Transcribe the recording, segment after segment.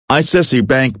ICICI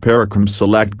Bank Parakram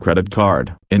Select Credit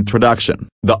Card. Introduction.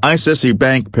 The ICICI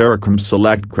Bank Parakram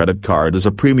Select Credit Card is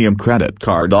a premium credit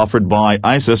card offered by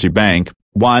ICICI Bank,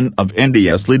 one of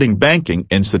India's leading banking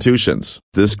institutions.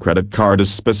 This credit card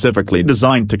is specifically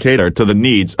designed to cater to the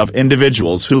needs of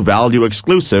individuals who value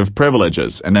exclusive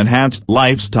privileges and enhanced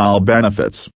lifestyle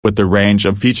benefits, with a range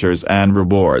of features and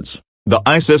rewards. The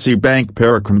ICICI Bank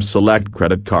Parakram Select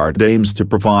Credit Card aims to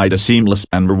provide a seamless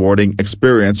and rewarding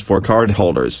experience for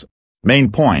cardholders.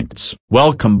 Main points.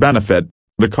 Welcome benefit.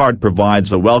 The card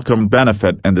provides a welcome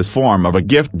benefit in the form of a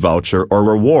gift voucher or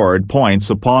reward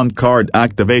points upon card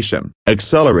activation.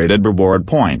 Accelerated reward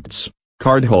points.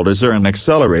 Cardholders earn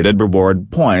accelerated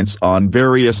reward points on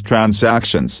various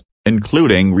transactions,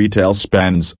 including retail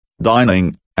spends,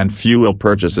 dining, and fuel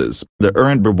purchases. The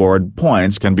earned reward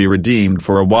points can be redeemed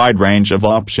for a wide range of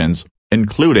options,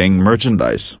 including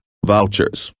merchandise,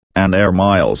 vouchers, and air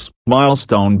miles.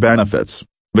 Milestone benefits.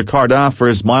 The card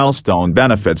offers milestone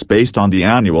benefits based on the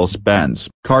annual spends.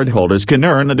 Cardholders can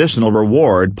earn additional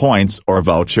reward points or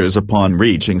vouchers upon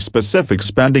reaching specific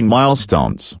spending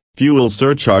milestones. Fuel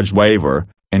surcharge waiver.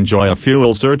 Enjoy a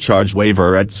fuel surcharge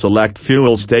waiver at select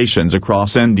fuel stations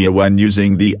across India when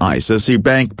using the ICICI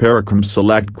Bank Parakram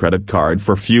Select Credit Card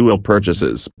for fuel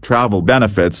purchases. Travel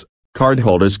benefits.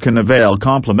 Cardholders can avail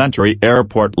complimentary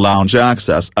airport lounge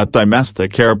access at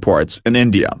domestic airports in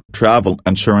India. Travel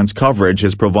insurance coverage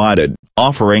is provided,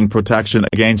 offering protection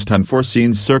against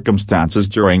unforeseen circumstances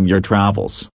during your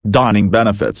travels. Dining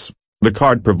benefits. The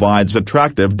card provides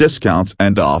attractive discounts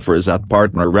and offers at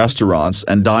partner restaurants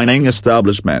and dining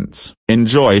establishments.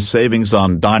 Enjoy savings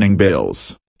on dining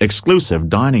bills, exclusive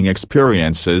dining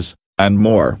experiences, and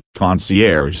more.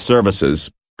 Concierge services.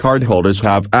 Cardholders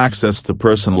have access to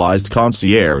personalized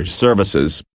concierge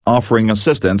services, offering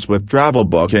assistance with travel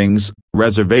bookings,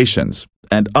 reservations,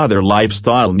 and other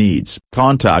lifestyle needs.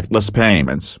 Contactless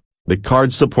payments. The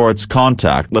card supports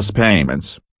contactless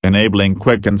payments, enabling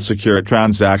quick and secure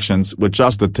transactions with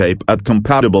just a tap at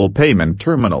compatible payment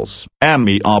terminals.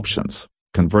 ME options.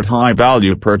 Convert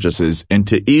high-value purchases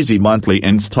into easy monthly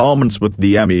installments with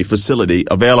the ME facility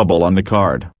available on the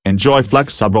card. Enjoy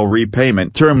flexible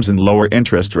repayment terms and lower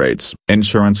interest rates.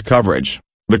 Insurance coverage.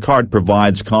 The card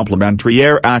provides complimentary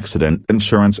air accident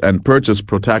insurance and purchase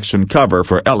protection cover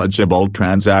for eligible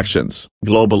transactions.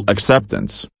 Global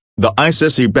acceptance. The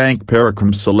ICICI Bank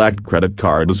Parakram Select Credit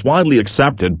Card is widely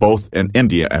accepted both in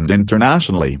India and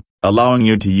internationally, allowing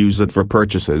you to use it for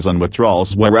purchases and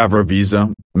withdrawals wherever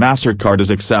Visa, MasterCard is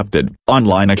accepted.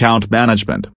 Online account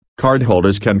management.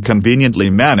 Cardholders can conveniently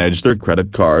manage their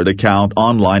credit card account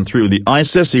online through the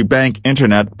ICICI Bank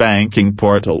Internet Banking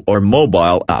Portal or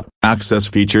mobile app. Access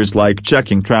features like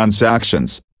checking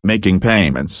transactions, making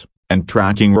payments, and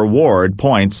tracking reward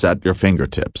points at your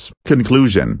fingertips.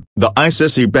 Conclusion. The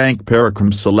ICICI Bank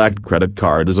Parakram Select Credit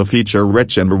Card is a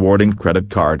feature-rich and rewarding credit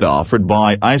card offered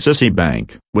by ICICI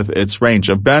Bank. With its range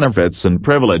of benefits and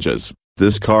privileges,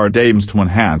 this card aims to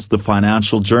enhance the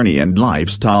financial journey and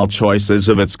lifestyle choices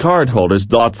of its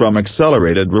cardholders. From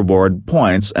accelerated reward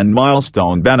points and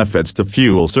milestone benefits to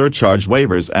fuel surcharge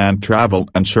waivers and travel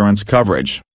insurance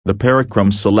coverage, the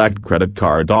Parakram Select Credit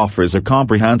Card offers a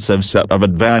comprehensive set of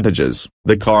advantages.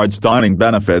 The card's dining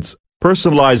benefits,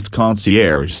 personalized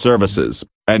concierge services,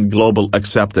 and global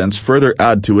acceptance further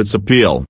add to its appeal.